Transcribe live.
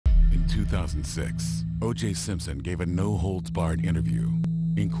2006, O.J. Simpson gave a no-holds-barred interview,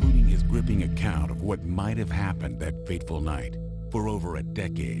 including his gripping account of what might have happened that fateful night. For over a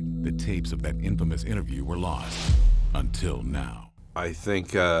decade, the tapes of that infamous interview were lost, until now. I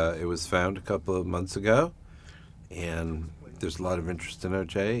think it was found a couple of months ago, and there's a lot of interest in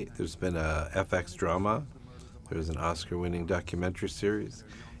O.J. There's been a FX drama. There's an Oscar-winning documentary series.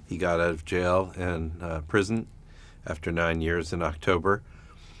 He got out of jail and prison after 9 years in October.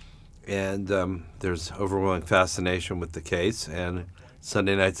 And there's overwhelming fascination with the case. And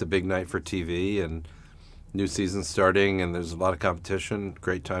Sunday night's a big night for TV, and new season starting, and there's a lot of competition.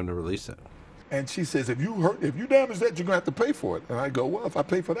 Great time to release it. And she says, if you damage that, you're gonna have to pay for it. And I go, well, if I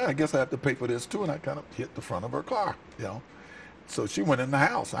pay for that, I guess I have to pay for this too. And I kind of hit the front of her car, you know. So she went in the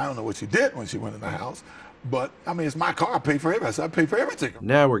house. I don't know what she did when she went in the house, but I mean, it's my car. I pay for everything. So I pay for everything.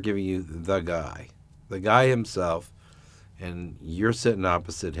 Now we're giving you the guy himself, and you're sitting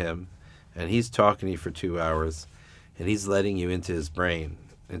opposite him, and he's talking to you for 2 hours, and he's letting you into his brain,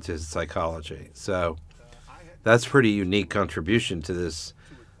 into his psychology. So that's pretty unique contribution to this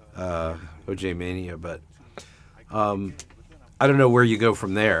O.J. Mania, but I don't know where you go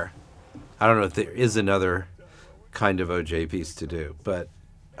from there. I don't know if there is another kind of O.J. piece to do, but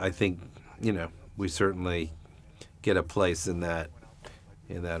I think, you know, we certainly get a place in that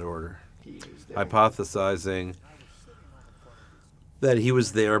order. Hypothesizing that he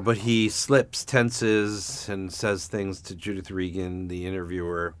was there, but he slips, tenses, and says things to Judith Regan, the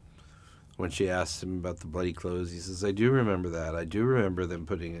interviewer, when she asks him about the bloody clothes. He says, I do remember that. I do remember them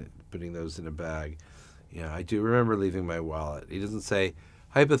putting those in a bag. Yeah, I do remember leaving my wallet. He doesn't say,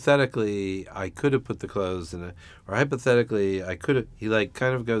 hypothetically, I could have put the clothes in it, or hypothetically, I could have. He like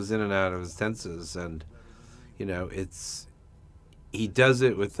kind of goes in and out of his tenses, and you know, he does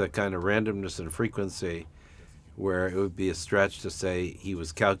it with a kind of randomness and frequency where it would be a stretch to say he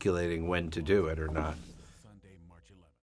was calculating when to do it or not.